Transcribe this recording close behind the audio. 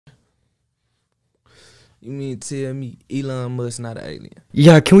You mean tell me Elon Musk not an alien?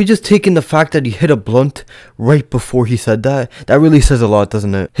 Yeah, can we just take in the fact that he hit a blunt right before he said that? That really says a lot,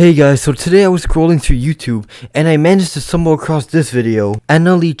 doesn't it? Hey guys, so today I was scrolling through YouTube and I managed to stumble across this video.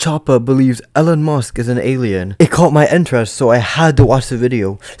 NLE Choppa believes Elon Musk is an alien. It caught my interest, so I had to watch the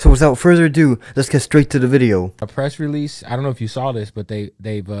video. So without further ado, let's get straight to the video. A press release, I don't know if you saw this, but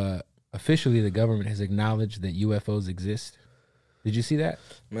they've officially, the government has acknowledged that UFOs exist. Did you see that?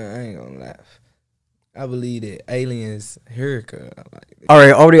 Man, I ain't gonna laugh. I believe that aliens here.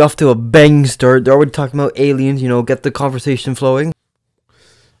 Alright, already off to a bang start. They're already talking about aliens, you know, get the conversation flowing.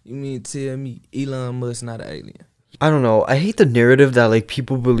 You mean tell me Elon Musk not an alien? I don't know. I hate the narrative that like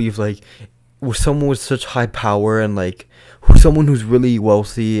people believe like with someone with such high power and like someone who's really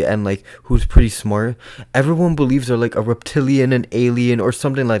wealthy and like who's pretty smart, everyone believes they're like a reptilian, an alien, or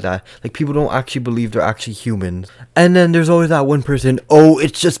something like that. Like people don't actually believe they're actually humans. And then there's always that one person, oh,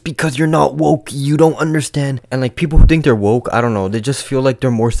 it's just because you're not woke, you don't understand. And like people who think they're woke, I don't know, they just feel like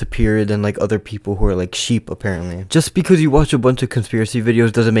they're more superior than like other people who are like sheep apparently. Just because you watch a bunch of conspiracy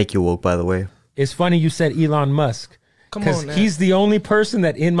videos doesn't make you woke, by the way. It's funny you said Elon Musk. Come on now. He's the only person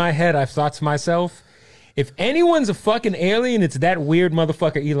that in my head I've thought to myself, if anyone's a fucking alien, it's that weird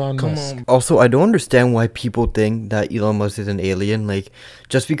motherfucker Elon Musk. Also, I don't understand why people think that Elon Musk is an alien. Like,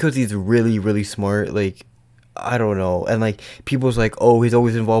 just because he's really, really smart, like, I don't know. And, like, people's like, oh, he's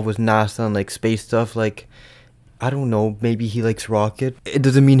always involved with NASA and, like, space stuff. Like, I don't know. Maybe he likes rocket. It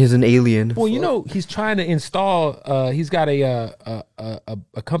doesn't mean he's an alien. Well, you know, he's trying to install, he's got a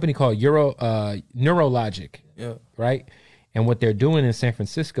company called Neurologic, Yeah. right? And what they're doing in San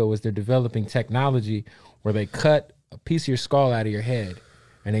Francisco is they're developing technology where they cut a piece of your skull out of your head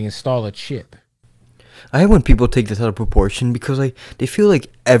and they install a chip. I hate when people take this out of proportion because like they feel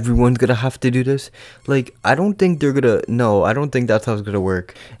like everyone's gonna have to do this. Like I don't think they're gonna. No, I don't think that's how it's gonna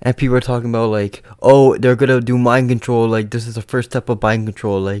work. And people are talking about like, oh, they're gonna do mind control. Like this is the first step of mind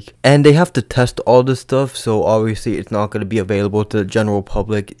control. Like, and they have to test all this stuff. So obviously it's not gonna be available to the general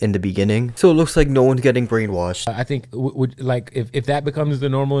public in the beginning. So it looks like no one's getting brainwashed. I think would like if that becomes the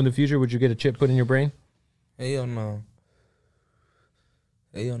normal in the future, would you get a chip put in your brain? Hell no.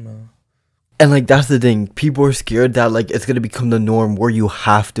 Hell no. And like that's the thing, people are scared that like it's gonna become the norm where you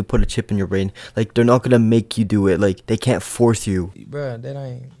have to put a chip in your brain. Like they're not gonna make you do it. Like they can't force you. Bruh, that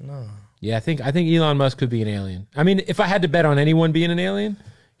ain't no. Yeah, I think Elon Musk could be an alien. I mean, if I had to bet on anyone being an alien,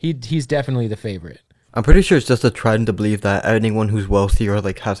 he's definitely the favorite. I'm pretty sure it's just a trend to believe that anyone who's wealthy or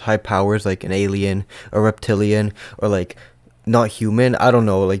like has high powers, like an alien, a reptilian, or like not human, I don't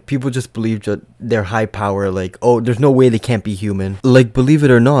know, like people just believe that they're high power, like, oh, there's no way they can't be human. Like, believe it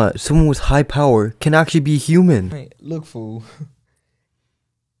or not, someone with high power can actually be human. Hey, look, fool.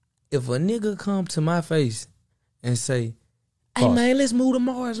 If a nigga come to my face and say, hey man, let's move to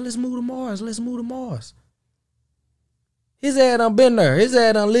Mars, let's move to Mars, let's move to Mars. His ass done been there. His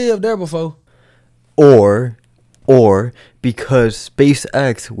ass done lived there before. Or because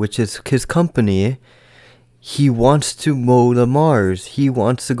SpaceX, which is his company, he wants to go to Mars. He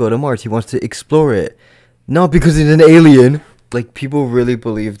wants to go to Mars. He wants to explore it. Not because he's an alien. Like, people really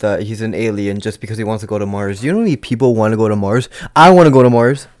believe that he's an alien just because he wants to go to Mars. You know how many people want to go to Mars? I want to go to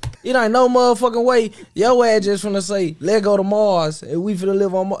Mars. It ain't no motherfucking way your ass just finna say, let's go to Mars and we finna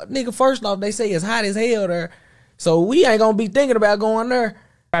live on Mars. Nigga, first off, they say it's hot as hell there. So we ain't gonna be thinking about going there.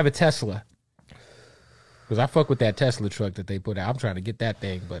 I have a Tesla. Because I fuck with that Tesla truck that they put out. I'm trying to get that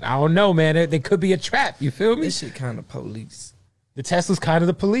thing. But I don't know, man. They could be a trap. You feel me? This shit kind of police. The Tesla's kind of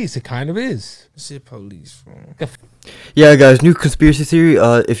the police. It kind of is. This shit police, bro. Yeah, guys, new conspiracy theory.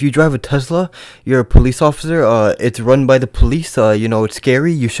 If you drive a Tesla, you're a police officer. It's run by the police. You know, it's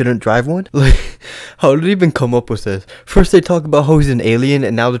scary. You shouldn't drive one. Like, how did they even come up with this? First they talk about how he's an alien,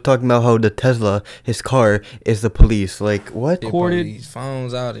 and now they're talking about how the Tesla, his car, is the police. Like, what? Police,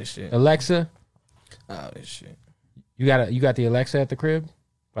 phones, all this shit. Alexa. All this shit. You got the Alexa at the crib?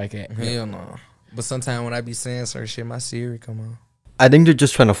 Like hell no. But sometimes when I be saying certain shit, my Siri come on. I think they're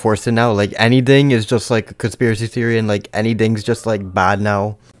just trying to force it now. Like anything is just like a conspiracy theory, and like anything's just like bad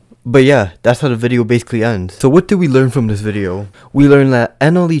now. But yeah, that's how the video basically ends. So what did we learn from this video? We learned that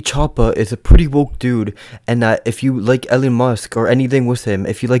NLE Choppa is a pretty woke dude, and that if you like Elon Musk or anything with him,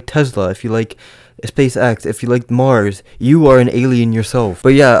 if you like Tesla, if you like SpaceX, if you like Mars, you are an alien yourself.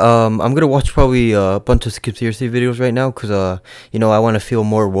 But yeah, I'm gonna watch probably a bunch of conspiracy videos right now because you know, I want to feel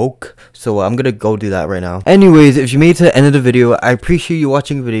more woke, so I'm gonna go do that right now. Anyways, if you made it to the end of the video, I appreciate you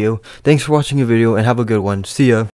watching the video. Thanks for watching the video and have a good one. See ya.